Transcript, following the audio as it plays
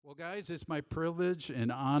Well, guys, it's my privilege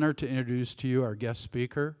and honor to introduce to you our guest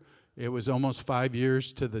speaker. It was almost 5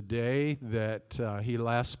 years to the day that he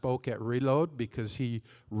last spoke at Reload because he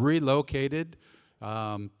relocated.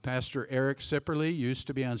 Pastor Eric Sipperly used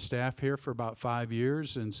to be on staff here for about 5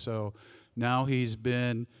 years, and so now he's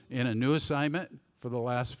been in a new assignment for the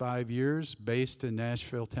last 5 years based in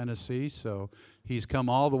Nashville, Tennessee. So he's come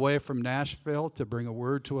all the way from Nashville to bring a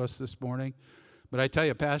word to us this morning. But I tell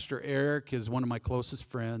you, Pastor Eric is one of my closest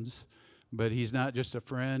friends, but he's not just a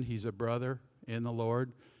friend, he's a brother in the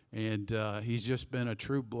Lord, and he's just been a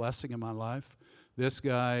true blessing in my life. This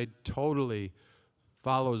guy totally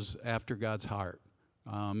follows after God's heart.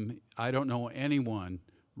 I don't know anyone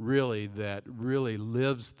really that really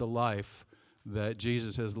lives the life that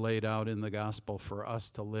Jesus has laid out in the gospel for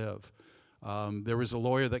us to live. There was a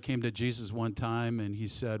lawyer that came to Jesus one time, and he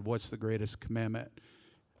said, "What's the greatest commandment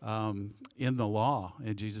in the law?"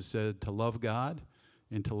 And Jesus said, "To love God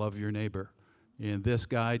and to love your neighbor." And this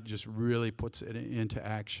guy just really puts it into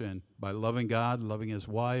action by loving God, loving his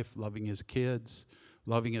wife, loving his kids,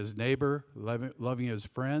 loving his neighbor, loving his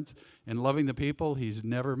friends, and loving the people he's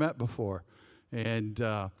never met before. And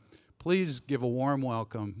please give a warm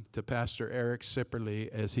welcome to Pastor Eric Sipperly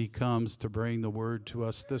as he comes to bring the word to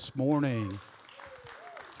us this morning.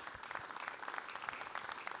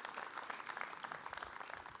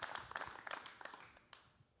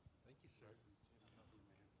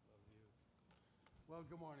 Well,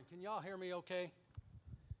 good morning. Can y'all hear me okay?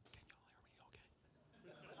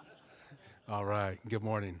 All right. Good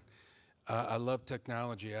morning. I love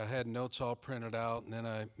technology. I had notes all printed out, and then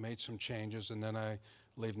I made some changes, and then I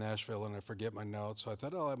leave Nashville, and I forget my notes. So I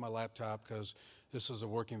thought, I'll have my laptop because this is a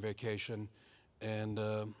working vacation, and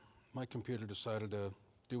my computer decided to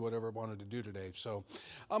do whatever it wanted to do today. So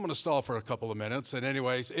I'm going to stall for a couple of minutes. And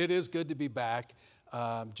anyways, it is good to be back.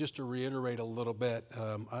 Just to reiterate a little bit,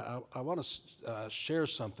 I want to share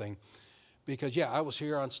something because, yeah, I was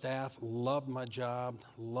here on staff, loved my job,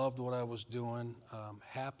 loved what I was doing,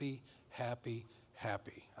 happy.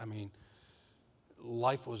 I mean,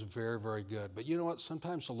 life was very, very good. But you know what?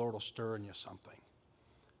 Sometimes the Lord will stir in you something.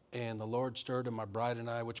 And the Lord stirred in my bride and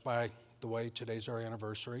I, which, by the way, today's our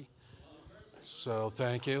anniversary. So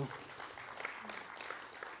thank you.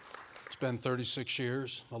 It's been 36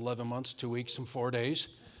 years, 11 months, 2 weeks, and 4 days.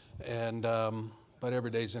 And but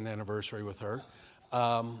every day's an anniversary with her.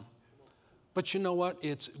 But you know what?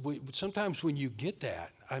 Sometimes when you get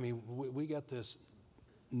that, I mean, we got this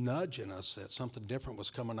nudge in us that something different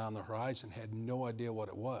was coming on the horizon, had no idea what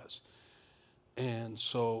it was. And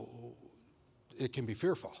so it can be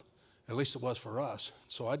fearful. At least it was for us.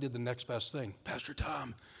 So I did the next best thing. "Pastor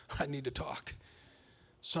Tom, I need to talk.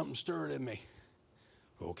 Something stirred in me."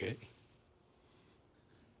 "Okay.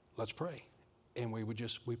 Let's pray." And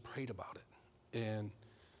we prayed about it. And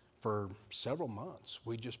for several months,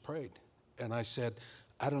 we just prayed. And I said,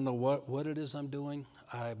 "I don't know what it is I'm doing.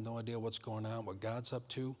 I have no idea what's going on, what God's up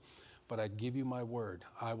to. But I give you my word,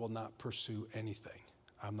 I will not pursue anything.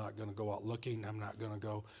 I'm not going to go out looking. I'm not going to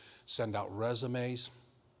go send out resumes.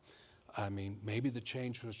 I mean, maybe the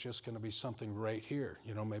change was just going to be something right here.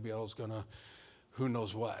 You know, maybe I was going to, who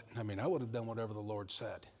knows what. I mean, I would have done whatever the Lord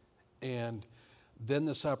said. And then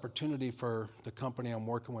this opportunity for the company I'm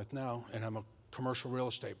working with now, and I'm a commercial real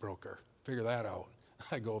estate broker. Figure that out.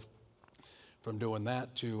 I go from doing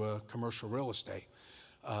that to commercial real estate.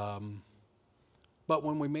 But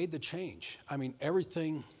when we made the change, I mean,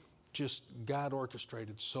 everything just, God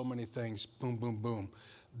orchestrated so many things, boom, boom, boom,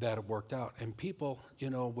 that it worked out. And people, you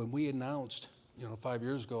know, when we announced, 5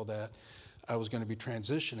 years ago that I was going to be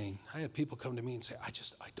transitioning, I had people come to me and say, I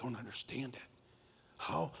don't understand it.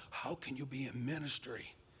 How can you be in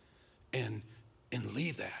ministry and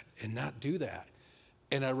leave that and not do that?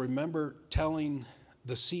 And I remember telling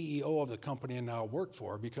the CEO of the company I now work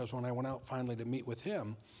for, because when I went out finally to meet with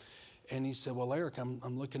him, and he said, "Well, Eric,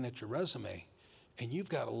 I'm looking at your resume, and you've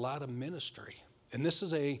got a lot of ministry." And this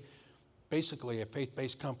is basically a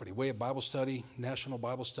faith-based company. We have Bible study, National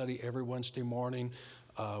Bible Study every Wednesday morning.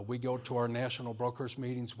 We go to our national brokers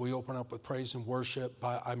meetings. We open up with praise and worship.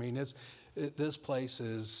 I mean, this place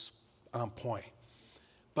is on point.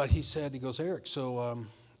 But he goes, "Eric, so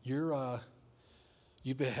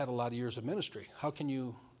you've had a lot of years of ministry. How can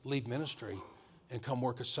you leave ministry and come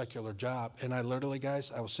work a secular job?" And I literally,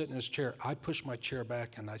 guys, I was sitting in his chair. I pushed my chair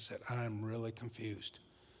back and I said, "I'm really confused."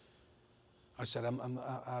 I said,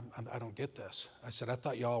 I don't get this. I said, "I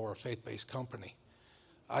thought y'all were a faith-based company."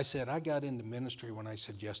 I said, "I got into ministry when I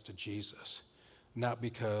said yes to Jesus, not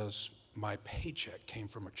because my paycheck came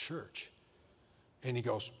from a church." And he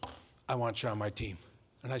goes, "I want you on my team."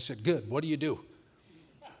 And I said, "Good, what do you do?"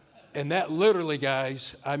 And that literally,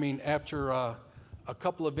 guys, I mean, after a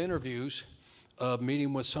couple of interviews,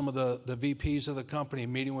 meeting with some of the VPs of the company,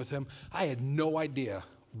 meeting with them, I had no idea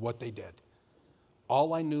what they did.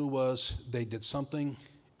 All I knew was they did something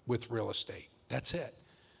with real estate. That's it.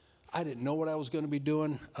 I didn't know what I was going to be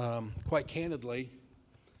doing. Quite candidly,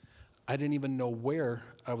 I didn't even know where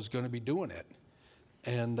I was going to be doing it.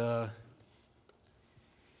 And lo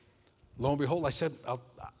and behold, I said,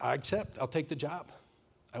 I accept. I'll take the job.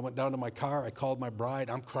 I went down to my car. I called my bride.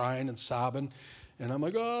 I'm crying and sobbing. And I'm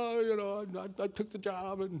like, I took the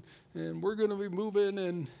job, and we're going to be moving.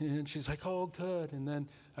 And she's like, oh, good. And then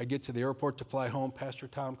I get to the airport to fly home. Pastor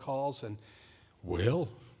Tom calls, and, well,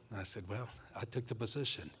 I said, well, I took the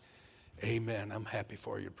position. Amen. I'm happy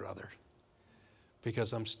for you, brother,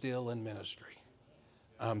 because I'm still in ministry.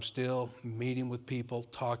 I'm still meeting with people,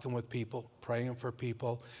 talking with people, praying for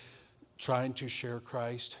people, trying to share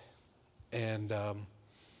Christ. And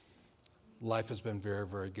life has been very,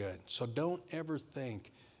 very good. So don't ever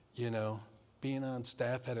think, being on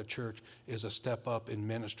staff at a church is a step up in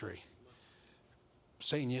ministry.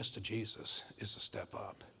 Saying yes to Jesus is a step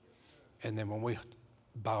up. And then when we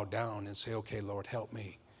bow down and say, okay, Lord, help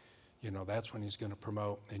me, that's when he's going to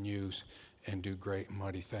promote and use and do great and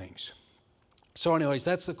mighty things. So anyways,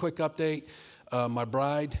 that's a quick update. My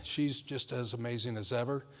bride, she's just as amazing as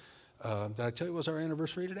ever. Did I tell you it was our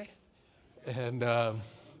anniversary today? And,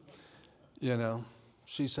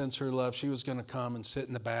 she sends her love. She was going to come and sit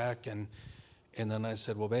in the back. And then I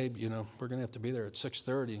said, well, babe, we're going to have to be there at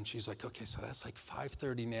 6:30. And she's like, okay, so that's like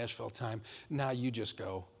 5:30 Nashville time. Now you just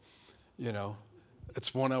go,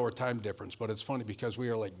 It's 1 hour time difference, but it's funny because we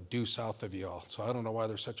are like due south of y'all. So I don't know why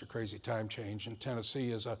there's such a crazy time change. And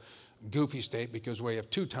Tennessee is a goofy state because we have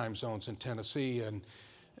 2 time zones in Tennessee, and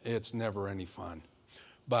it's never any fun.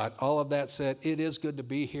 But all of that said, it is good to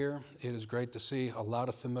be here. It is great to see a lot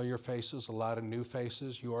of familiar faces, a lot of new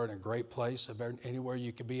faces. You are in a great place. Anywhere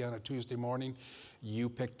you could be on a Tuesday morning, you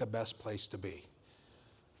picked the best place to be.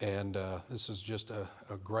 And this is just a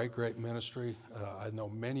great, great ministry. I know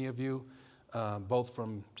many of you, both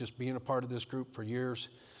from just being a part of this group for years.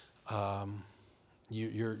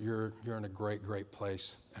 You're in a great, great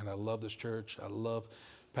place. And I love this church. I love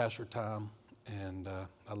Pastor Tom. And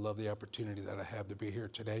I love the opportunity that I have to be here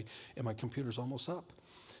today. And my computer's almost up.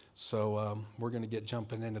 So we're going to get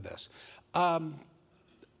jumping into this. I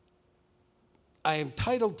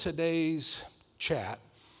entitled today's chat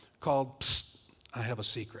called, Psst, I Have a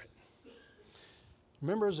Secret.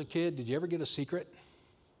 Remember as a kid, did you ever get a secret?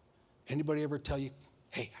 Anybody ever tell you,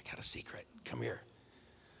 hey, I got a secret, come here?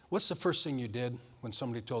 What's the first thing you did when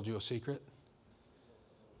somebody told you a secret?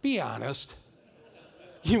 Be honest.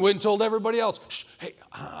 You went and told everybody else, Shh,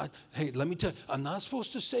 hey, let me tell you, I'm not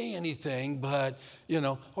supposed to say anything, but,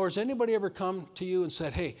 or has anybody ever come to you and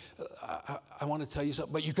said, hey, I want to tell you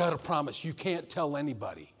something, but you got to promise you can't tell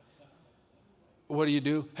anybody. What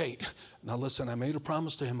do? Hey, now listen, I made a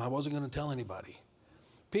promise to him. I wasn't going to tell anybody.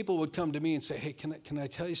 People would come to me and say, hey, can I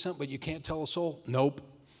tell you something, but you can't tell a soul? Nope.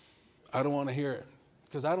 I don't want to hear it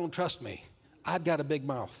because I don't trust me. I've got a big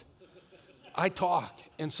mouth. I talk,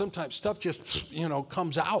 and sometimes stuff just,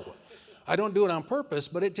 comes out. I don't do it on purpose,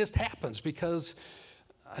 but it just happens because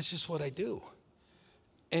that's just what I do.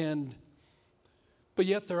 But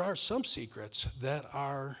yet there are some secrets that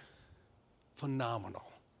are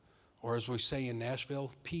phenomenal. Or as we say in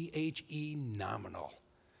Nashville, P-H-E-nominal.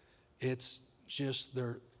 It's just,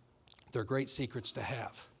 they're great secrets to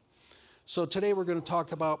have. So today we're going to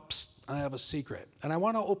talk about, Psst, I have a secret. And I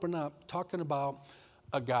want to open up talking about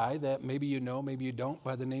a guy that maybe you know, maybe you don't,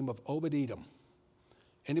 by the name of Obed-Edom.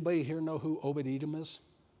 Anybody here know who Obed-Edom is?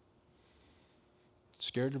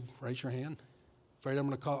 Scared to raise your hand? Afraid I'm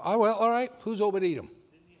going to call? Oh, well, all right. Who's Obed-Edom?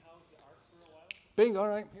 Didn't he house the ark for a while? Bing, all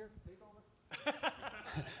right. Here, take over.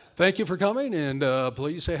 Thank you for coming, and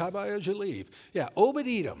please say hi-bye as you leave. Yeah,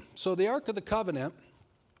 Obed-Edom. So the Ark of the Covenant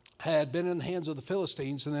had been in the hands of the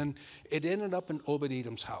Philistines, and then it ended up in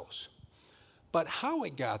Obed-Edom's house. But how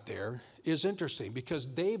it got there is interesting because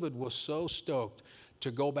David was so stoked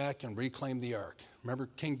to go back and reclaim the ark. Remember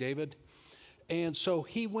King David? And so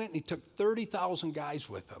he went and he took 30,000 guys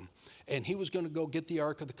with him, and he was going to go get the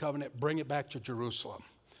Ark of the Covenant, bring it back to Jerusalem.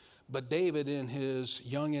 But David, in his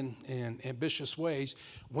young and ambitious ways,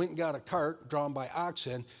 went and got a cart drawn by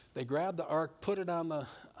oxen. They grabbed the ark, put it on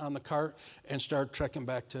the cart, and started trekking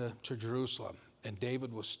back to Jerusalem. And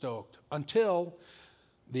David was stoked until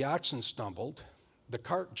the oxen stumbled, the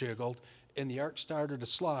cart jiggled, and the ark started to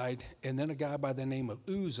slide, and then a guy by the name of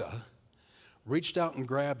Uzzah reached out and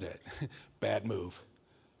grabbed it. Bad move.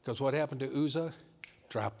 Because what happened to Uzzah?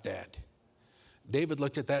 Dropped dead. David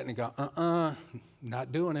looked at that and he go,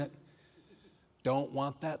 not doing it. Don't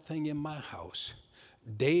want that thing in my house.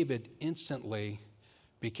 David instantly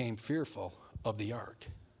became fearful of the ark.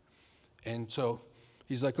 And so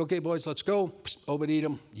he's like, okay, boys, let's go.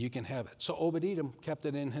 Obed-Edom, you can have it. So Obed-Edom kept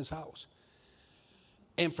it in his house.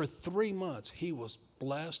 And for 3 months, he was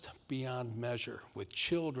blessed beyond measure with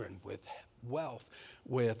children, with wealth,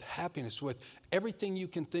 with happiness, with everything you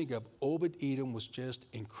can think of. Obed-Edom was just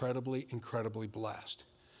incredibly, incredibly blessed.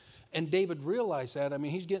 And David realized that. I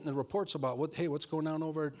mean, he's getting the reports about, what's going on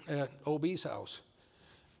over at OB's house?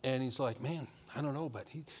 And he's like, man, I don't know, but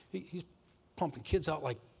he's pumping kids out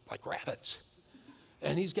like rabbits.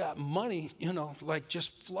 And he's got money, like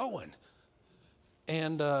just flowing.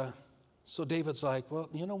 And so David's like, well,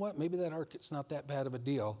 you know what? Maybe that ark, it's not that bad of a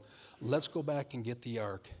deal. Let's go back and get the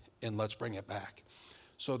ark, and let's bring it back.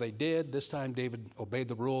 So they did. This time David obeyed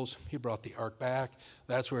the rules. He brought the ark back.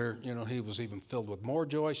 That's where, he was even filled with more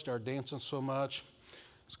joy, started dancing so much.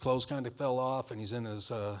 His clothes kind of fell off, and he's in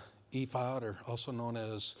his ephod, or also known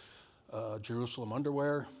as Jerusalem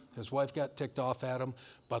underwear. His wife got ticked off at him,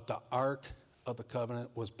 but the Ark of the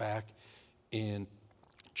Covenant was back in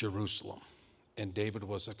Jerusalem, and David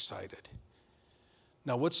was excited.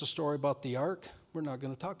 Now, what's the story about the Ark? We're not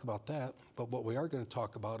going to talk about that, but what we are going to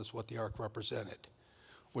talk about is what the Ark represented,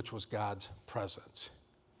 which was God's presence.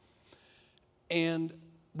 And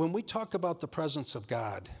when we talk about the presence of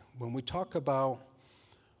God, when we talk about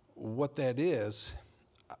what that is,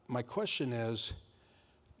 my question is,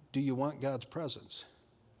 do you want God's presence?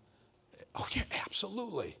 Oh, yeah,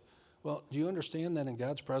 absolutely. Well, do you understand that in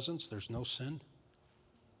God's presence there's no sin?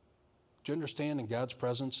 Do you understand in God's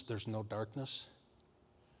presence there's no darkness?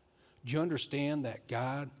 Do you understand that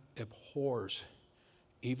God abhors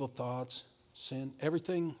evil thoughts, sin,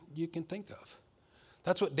 everything you can think of?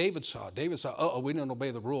 That's what David saw. David saw, we didn't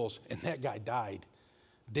obey the rules, and that guy died.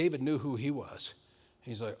 David knew who he was.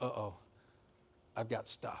 He's like, I've got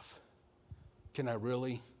stuff. Can I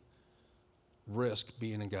really risk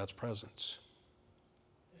being in God's presence?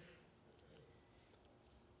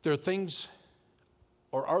 There are things,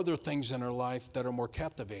 or are there things in our life that are more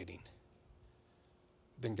captivating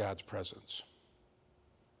than God's presence?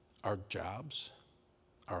 Our jobs,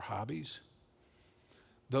 our hobbies.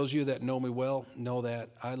 Those of you that know me well know that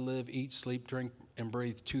I live, eat, sleep, drink, and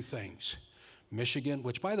breathe 2 things. Michigan,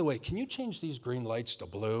 which, by the way, can you change these green lights to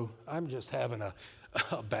blue? I'm just having a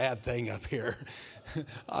bad thing up here.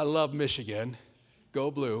 I love Michigan. Go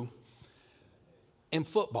blue. And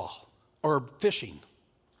football, or fishing.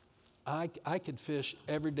 I could fish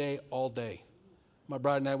every day, all day. My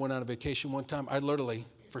bride and I went on a vacation one time. I literally,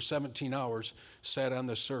 for 17 hours, sat on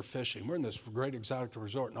this surf fishing. We're in this great exotic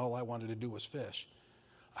resort, and all I wanted to do was fish.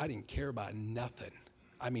 I didn't care about nothing.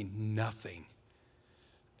 I mean, nothing.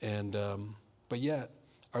 And but yet,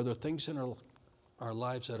 are there things in our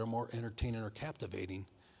lives that are more entertaining or captivating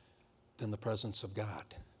than the presence of God?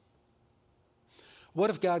 What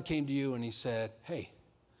if God came to you and he said, hey,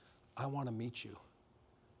 I want to meet you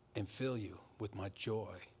and fill you with my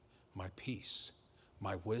joy, my peace,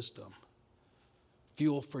 my wisdom,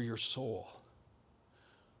 fuel for your soul,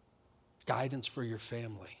 guidance for your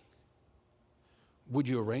family? Would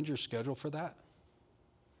you arrange your schedule for that?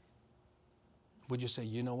 Would you say,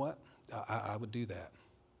 you know what? I would do that.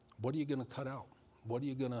 What are you going to cut out? What are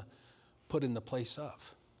you going to put in the place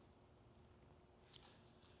of?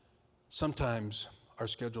 Sometimes our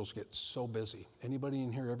schedules get so busy. Anybody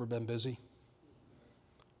in here ever been busy?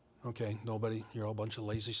 Okay, nobody. You're all a bunch of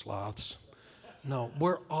lazy sloths. No,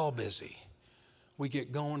 we're all busy. We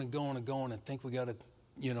get going and going and going and think we got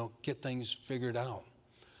to, get things figured out.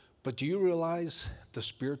 But do you realize the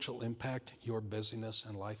spiritual impact your busyness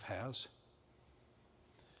in life has?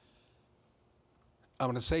 I'm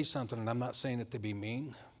going to say something, and I'm not saying it to be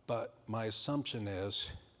mean, but my assumption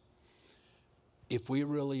is if we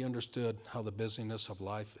really understood how the busyness of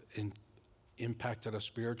life impacted us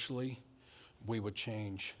spiritually, we would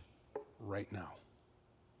change right now.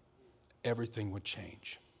 Everything would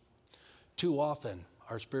change. Too often,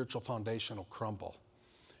 our spiritual foundation will crumble,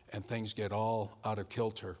 and things get all out of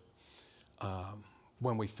kilter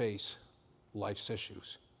when we face life's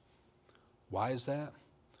issues. Why is that?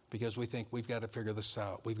 Because we think we've got to figure this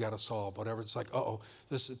out. We've got to solve whatever. It's like,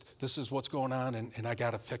 this is what's going on, and I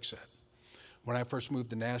got to fix it. When I first moved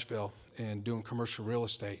to Nashville and doing commercial real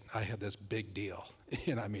estate, I had this big deal.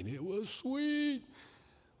 And I mean, it was sweet.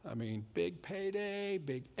 I mean, big payday,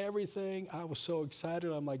 big everything. I was so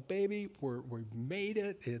excited. I'm like, baby, we made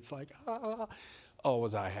it. It's like,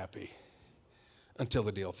 was I happy until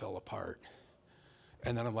the deal fell apart.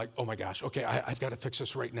 And then I'm like, oh my gosh, okay, I've got to fix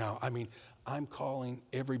this right now. I mean, I'm calling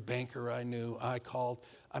every banker I knew.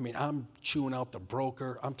 I'm chewing out the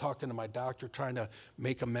broker. I'm talking to my doctor, trying to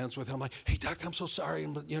make amends with him. I'm like, hey, doc, I'm so sorry.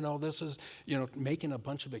 And, this is, making a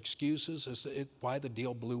bunch of excuses as to why the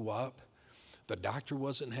deal blew up. The doctor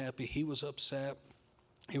wasn't happy. He was upset.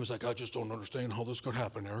 He was like, I just don't understand how this could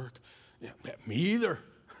happen, Eric. Yeah, me either.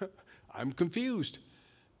 I'm confused.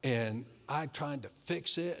 And I'm trying to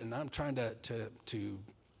fix it, and I'm trying to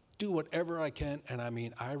do whatever I can. And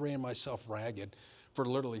I ran myself ragged for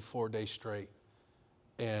literally 4 days straight.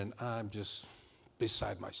 And I'm just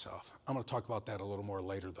beside myself. I'm going to talk about that a little more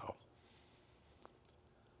later, though.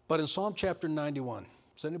 But in Psalm chapter 91,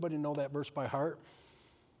 does anybody know that verse by heart?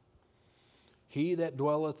 He that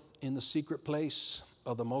dwelleth in the secret place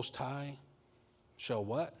of the Most High shall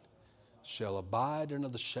what? Shall abide under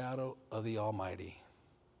the shadow of the Almighty.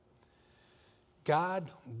 God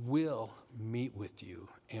will meet with you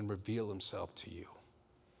and reveal himself to you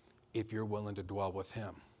if you're willing to dwell with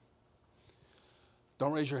him.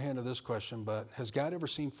 Don't raise your hand to this question, but has God ever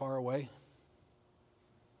seemed far away?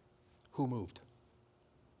 Who moved?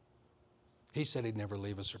 He said he'd never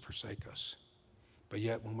leave us or forsake us. But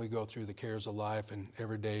yet when we go through the cares of life and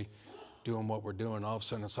every day doing what we're doing, all of a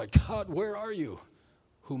sudden it's like, God, where are you?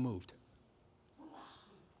 Who moved?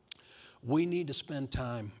 We need to spend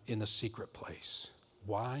time in the secret place.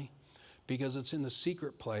 Why? Because it's in the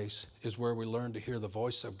secret place is where we learn to hear the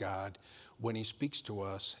voice of God when he speaks to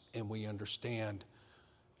us and we understand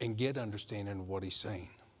and get understanding of what he's saying.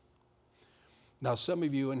 Now, some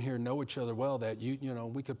of you in here know each other well that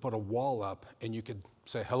we could put a wall up and you could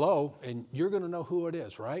say hello and you're going to know who it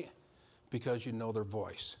is, right? Because you know their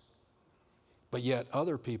voice. But yet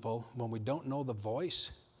other people, when we don't know the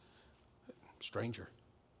voice, stranger.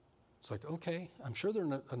 It's like, okay, I'm sure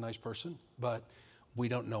they're a nice person, but we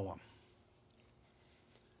don't know them.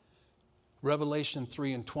 Revelation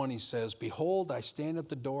 3:20 says, behold, I stand at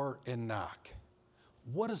the door and knock.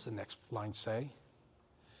 What does the next line say?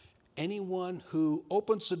 Anyone who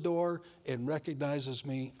opens the door and recognizes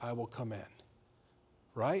me, I will come in.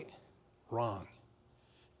 Right? Wrong.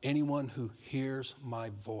 Anyone who hears my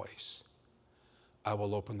voice, I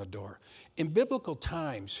will open the door. In biblical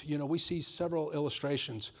times, we see several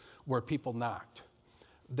illustrations where people knocked.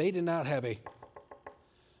 They did not have a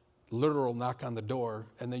literal knock on the door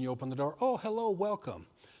and then you open the door. Oh, hello, welcome.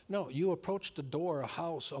 No, you approached the door, a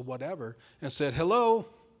house, or whatever, and said, hello,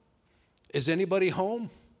 is anybody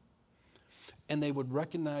home? And they would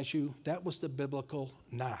recognize you. That was the biblical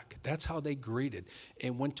knock. That's how they greeted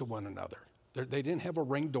and went to one another. They didn't have a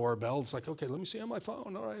ring doorbell. It's like, okay, let me see on my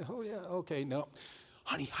phone. All right, oh yeah, okay, no.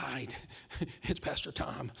 Honey, hide. It's Pastor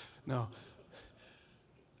Tom. No.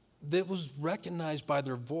 That was recognized by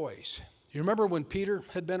their voice. You remember when Peter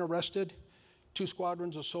had been arrested? 2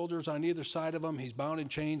 squadrons of soldiers on either side of him. He's bound in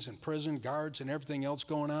chains in prison, guards and everything else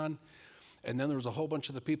going on. And then there was a whole bunch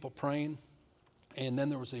of the people praying. And then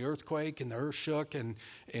there was the earthquake and the earth shook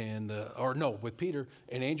with Peter,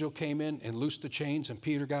 an angel came in and loosed the chains and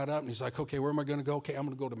Peter got up and he's like, okay, where am I going to go? Okay, I'm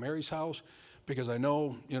going to go to Mary's house because I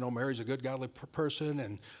know, Mary's a good godly person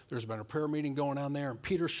and there's been a prayer meeting going on there. And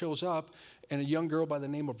Peter shows up and a young girl by the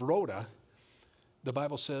name of Rhoda, the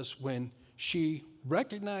Bible says when she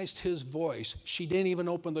recognized his voice, she didn't even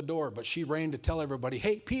open the door, but she ran to tell everybody,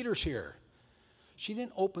 hey, Peter's here. She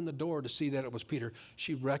didn't open the door to see that it was Peter.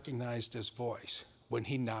 She recognized his voice when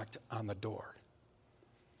he knocked on the door.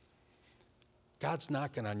 God's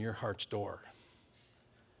knocking on your heart's door.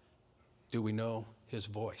 Do we know his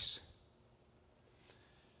voice?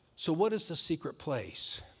 So what is the secret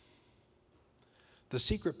place? The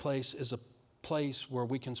secret place is a place where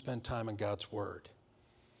we can spend time in God's word.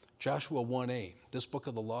 Joshua 1:8, this book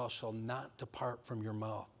of the law shall not depart from your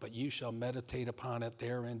mouth, but you shall meditate upon it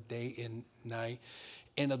therein day and night,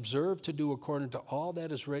 and observe to do according to all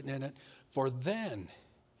that is written in it, for then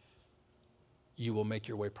you will make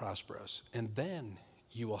your way prosperous, and then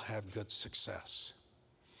you will have good success.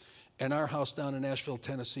 In our house down in Nashville,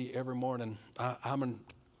 Tennessee, every morning, I'm a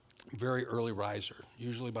very early riser.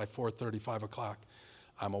 Usually by 4:30, 5 o'clock,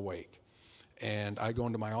 I'm awake. And I go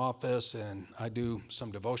into my office and I do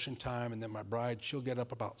some devotion time, and then my bride, she'll get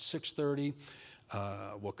up about 6:30.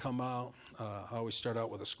 We'll come out. I always start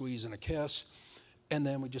out with a squeeze and a kiss. And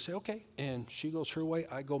then we just say, okay. And she goes her way,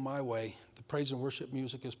 I go my way. The praise and worship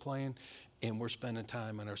music is playing, and we're spending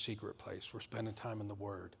time in our secret place. We're spending time in the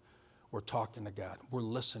Word. We're talking to God. We're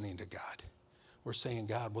listening to God. We're saying,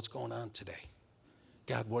 God, what's going on today?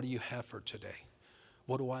 God, what do you have for today?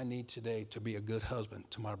 What do I need today to be a good husband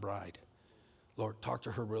to my bride? Lord, talk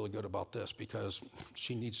to her really good about this because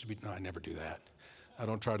she needs to be. No, I never do that. I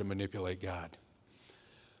don't try to manipulate God.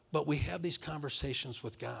 But we have these conversations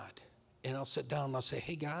with God. And I'll sit down and I'll say,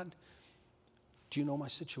 hey, God, do you know my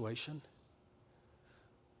situation?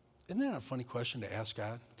 Isn't that a funny question to ask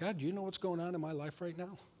God? God, do you know what's going on in my life right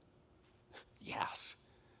now? Yes.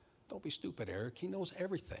 Don't be stupid, Eric. He knows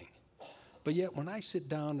everything. But yet when I sit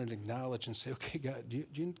down and acknowledge and say, okay, God, do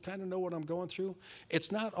you kind of know what I'm going through?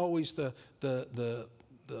 It's not always the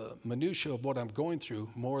minutia of what I'm going through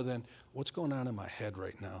more than what's going on in my head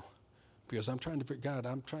right now. Because I'm trying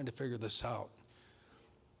to figure this out.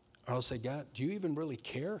 Or I'll say, God, do you even really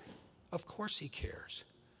care? Of course he cares.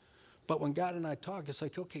 But when God and I talk, it's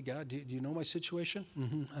like, okay, God, do you know my situation?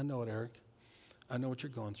 I know it, Eric. I know what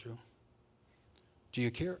you're going through. Do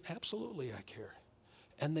you care? Absolutely, I care.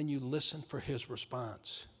 And then you listen for his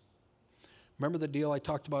response. Remember the deal I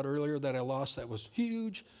talked about earlier that I lost that was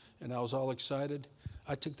huge and I was all excited?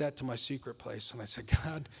 I took that to my secret place and I said,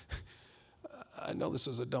 God, I know this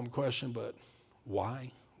is a dumb question, but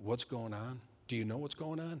why? What's going on? Do you know what's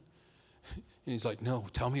going on? And he's like, no,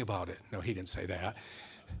 tell me about it. No, he didn't say that.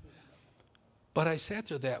 But I sat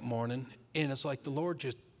there that morning, and it's like the Lord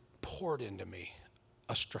just poured into me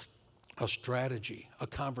a strategy, a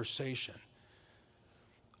conversation,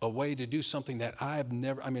 a way to do something that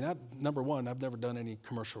number one, I've never done any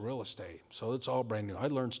commercial real estate, so it's all brand new. I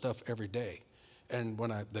learn stuff every day. And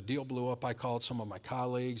when the deal blew up, I called some of my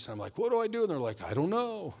colleagues, and I'm like, what do I do? And they're like, I don't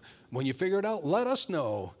know. When you figure it out, let us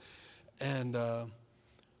know. And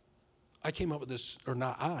I came up with this, or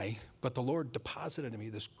not I, but the Lord deposited in me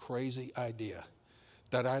this crazy idea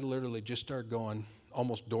that I literally just started going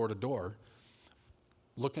almost door to door,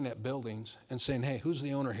 looking at buildings and saying, hey, who's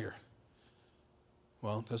the owner here?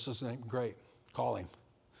 Well, this is great. Call him.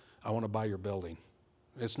 I want to buy your building.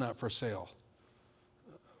 It's not for sale.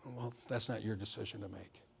 Well, that's not your decision to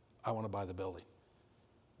make. I want to buy the building.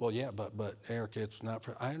 Well, yeah, but Eric, it's not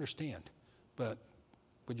for, I understand, but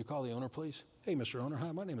would you call the owner, please? Hey, Mr. Owner,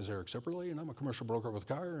 hi, my name is Eric Zipperly, and I'm a commercial broker with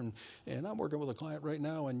Car, and I'm working with a client right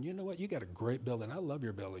now, and you know what? You got a great building. I love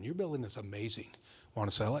your building. Your building is amazing. Want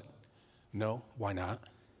to sell it? No. Why not?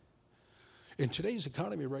 In today's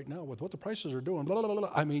economy right now, with what the prices are doing, blah, blah, blah,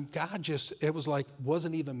 blah. I mean, God it was like,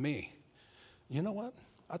 wasn't even me. You know what?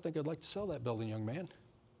 I think I'd like to sell that building, young man.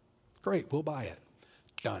 Great, we'll buy it.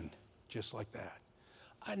 Done. Just like that.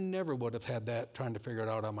 I never would have had that trying to figure it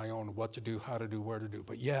out on my own, what to do, how to do, where to do.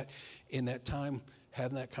 But yet, in that time,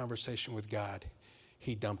 having that conversation with God,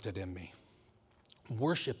 he dumped it in me.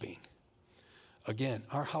 Worshiping. Again,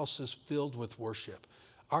 our house is filled with worship.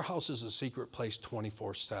 Our house is a secret place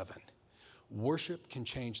 24/7. Worship can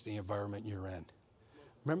change the environment you're in.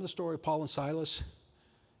 Remember the story of Paul and Silas?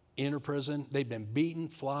 Inner prison. They've been beaten,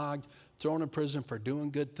 flogged, thrown in prison for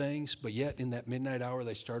doing good things, but yet in that midnight hour,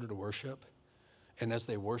 they started to worship. And as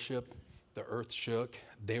they worshiped, the earth shook.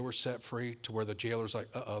 They were set free to where the jailer's like,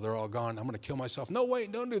 uh-oh, they're all gone. I'm going to kill myself. No,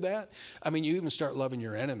 wait, don't do that. I mean, you even start loving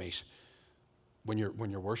your enemies when you're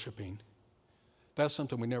worshiping. That's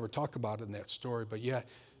something we never talk about in that story. But yet,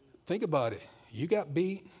 think about it. You got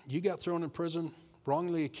beat. You got thrown in prison,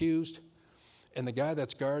 wrongly accused. And the guy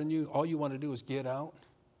that's guarding you, all you want to do is get out.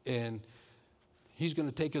 And he's going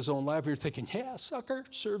to take his own life. You're thinking, yeah, sucker,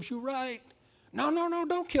 serves you right. No,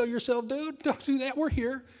 don't kill yourself, dude. Don't do that. We're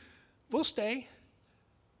here. We'll stay.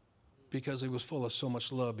 Because he was full of so much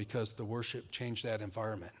love, because the worship changed that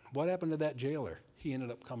environment. What happened to that jailer? He ended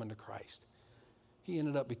up coming to Christ. He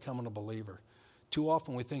ended up becoming a believer. Too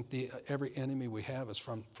often we think every enemy we have is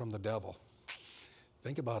from the devil.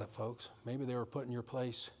 Think about it, folks. Maybe they were put in your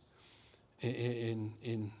place in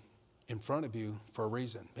front of you for a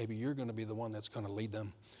reason. Maybe you're going to be the one that's going to lead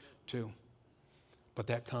them too. But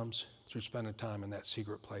that comes through spending time in that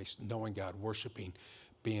secret place, knowing God, worshiping,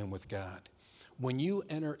 being with God. When you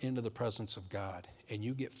enter into the presence of God and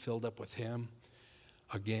you get filled up with him,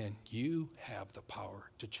 again, you have the power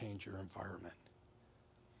to change your environment.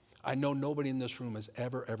 I know nobody in this room has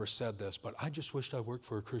ever said this, but I just wished I worked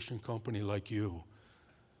for a Christian company like you.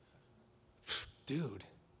 Dude,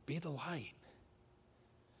 be the light.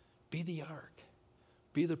 Be the ark.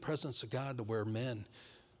 Be the presence of God to where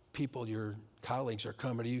people, your colleagues are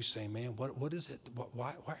coming to you saying, man, what is it?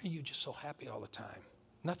 Why are you just so happy all the time?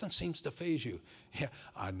 Nothing seems to faze you. Yeah,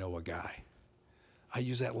 I know a guy. I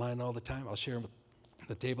use that line all the time. I'll share with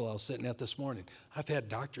the table I was sitting at this morning. I've had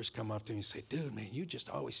doctors come up to me and say, dude, man, you just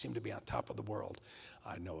always seem to be on top of the world.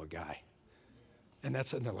 I know a guy. And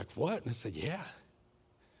they're like, what? And I said, yeah.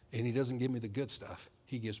 And he doesn't give me the good stuff.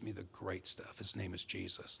 He gives me the great stuff. His name is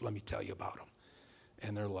Jesus. Let me tell you about him.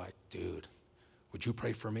 And they're like, dude, would you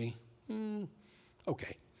pray for me?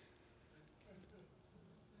 Okay.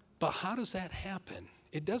 But how does that happen?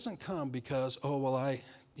 It doesn't come because,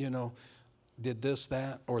 did this,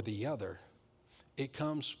 that, or the other. It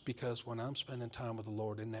comes because when I'm spending time with the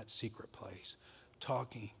Lord in that secret place,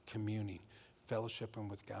 talking, communing, fellowshipping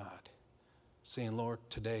with God, saying, Lord,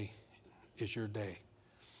 today is your day.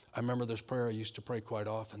 I remember this prayer I used to pray quite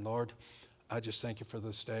often. Lord, I just thank you for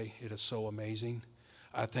this day. It is so amazing.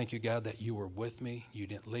 I thank you, God, that you were with me. You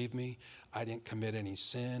didn't leave me. I didn't commit any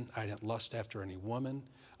sin. I didn't lust after any woman.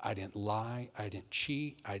 I didn't lie. I didn't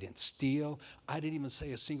cheat. I didn't steal. I didn't even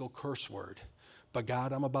say a single curse word. But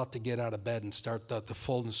God, I'm about to get out of bed and start the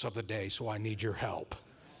fullness of the day, so I need your help.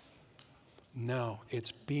 No,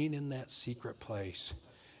 it's being in that secret place.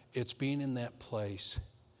 It's being in that place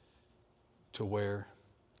to where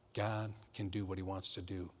God can do what he wants to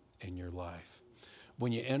do in your life.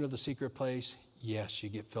 When you enter the secret place, yes, you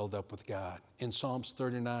get filled up with God. In Psalms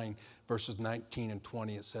 39, verses 19 and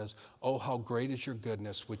 20, it says, "Oh, how great is your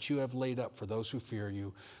goodness, which you have laid up for those who fear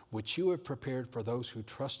you, which you have prepared for those who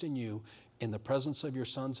trust in you. In the presence of your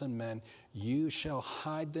sons and men, you shall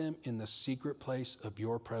hide them in the secret place of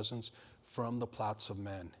your presence from the plots of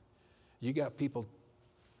men." You got people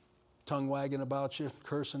tongue wagging about you,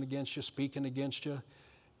 cursing against you, speaking against you.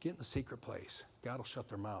 Get in the secret place. God will shut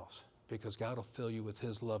their mouths because God will fill you with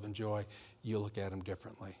his love and joy. You look at them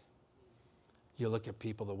differently. You look at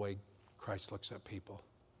people the way Christ looks at people.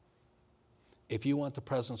 If you want the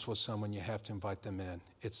presence with someone, you have to invite them in.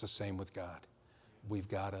 It's the same with God. We've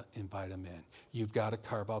got to invite them in. You've got to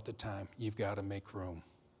carve out the time. You've got to make room.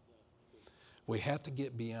 We have to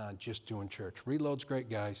get beyond just doing church. Reload's great,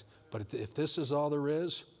 guys, but if this is all there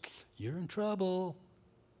is, you're in trouble.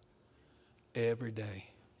 Every day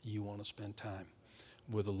you want to spend time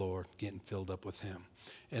with the Lord, getting filled up with him.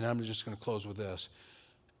 And I'm just going to close with this.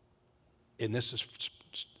 And this is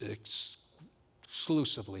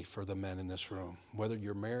exclusively for the men in this room, whether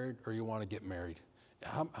you're married or you want to get married.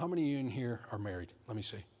 How many of you in here are married? Let me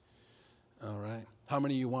see. All right. How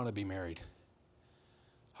many of you want to be married?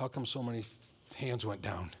 How come so many hands went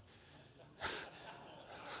down?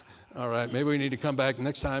 All right. Maybe we need to come back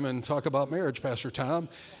next time and talk about marriage, Pastor Tom.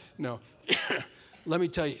 No. Let me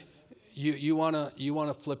tell you, you want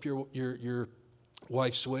to flip your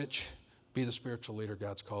wife's switch? Be the spiritual leader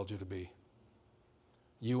God's called you to be.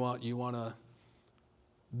 You want to,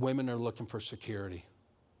 women are looking for security.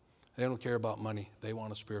 They don't care about money. They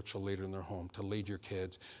want a spiritual leader in their home to lead your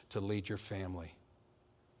kids, to lead your family.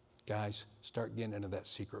 Guys, start getting into that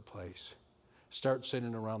secret place. Start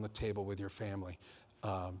sitting around the table with your family.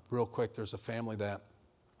 Real quick, there's a family that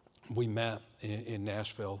we met in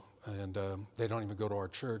Nashville, and they don't even go to our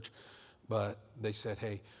church, but they said,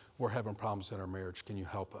 "Hey, we're having problems in our marriage. Can you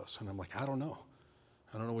help us?" And I'm like, I don't know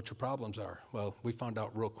what your problems are. Well, we found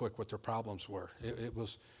out real quick what their problems were. It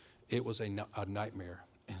was a nightmare.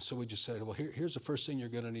 And so we just said, well, here's the first thing you're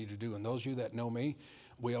going to need to do. And those of you that know me,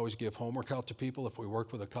 we always give homework out to people if we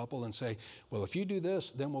work with a couple and say, well, if you do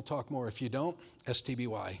this, then we'll talk more. If you don't,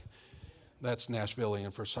 STBY. That's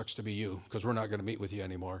Nashvilleian for sucks to be you, because we're not going to meet with you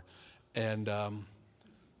anymore. And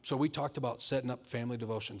so we talked about setting up family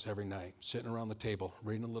devotions every night, sitting around the table,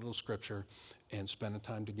 reading a little scripture, and spending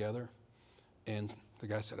time together. And the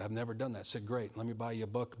guy said, I've never done that. I said, great, let me buy you a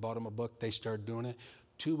book. Bought him a book. They started doing it.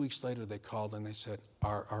 2 weeks later, they called and they said,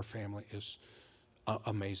 our family is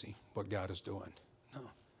amazing what God is doing. No,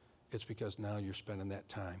 it's because now you're spending that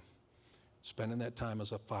time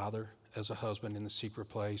as a father, as a husband in the secret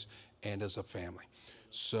place, and as a family.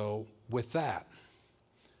 So with that,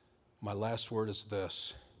 my last word is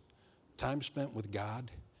this. Time spent with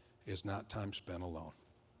God is not time spent alone.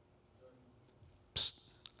 Psst,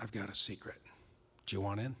 I've got a secret. Do you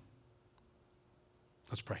want in?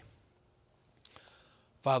 Let's pray.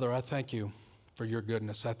 Father, I thank you for your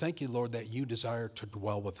goodness. I thank you, Lord, that you desire to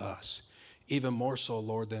dwell with us. Even more so,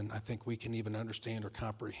 Lord, than I think we can even understand or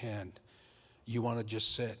comprehend. You want to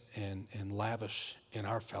just sit and lavish in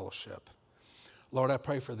our fellowship. Lord, I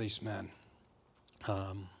pray for these men.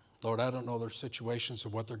 Lord, I don't know their situations or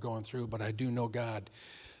what they're going through, but I do know, God,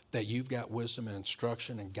 that you've got wisdom and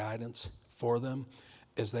instruction and guidance for them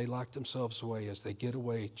as they lock themselves away, as they get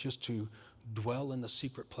away just to dwell in the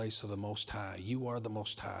secret place of the Most High. You are the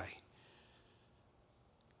Most High.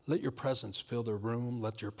 Let your presence fill their room.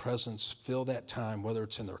 Let your presence fill that time, whether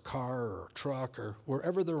it's in their car or truck or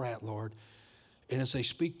wherever they're at, Lord. And as they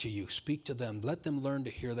speak to you, speak to them. Let them learn to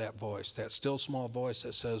hear that voice, that still small voice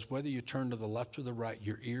that says, whether you turn to the left or the right,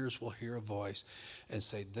 your ears will hear a voice and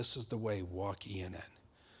say, this is the way, walk ye in it.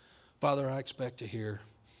 Father, I expect to hear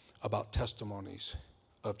about testimonies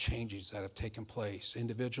of changes that have taken place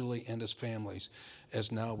individually and as families,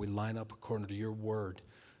 as now we line up according to your word.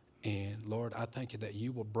 And Lord, I thank you that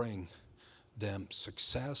you will bring them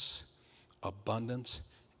success, abundance,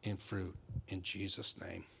 in fruit. In Jesus'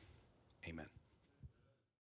 name, amen.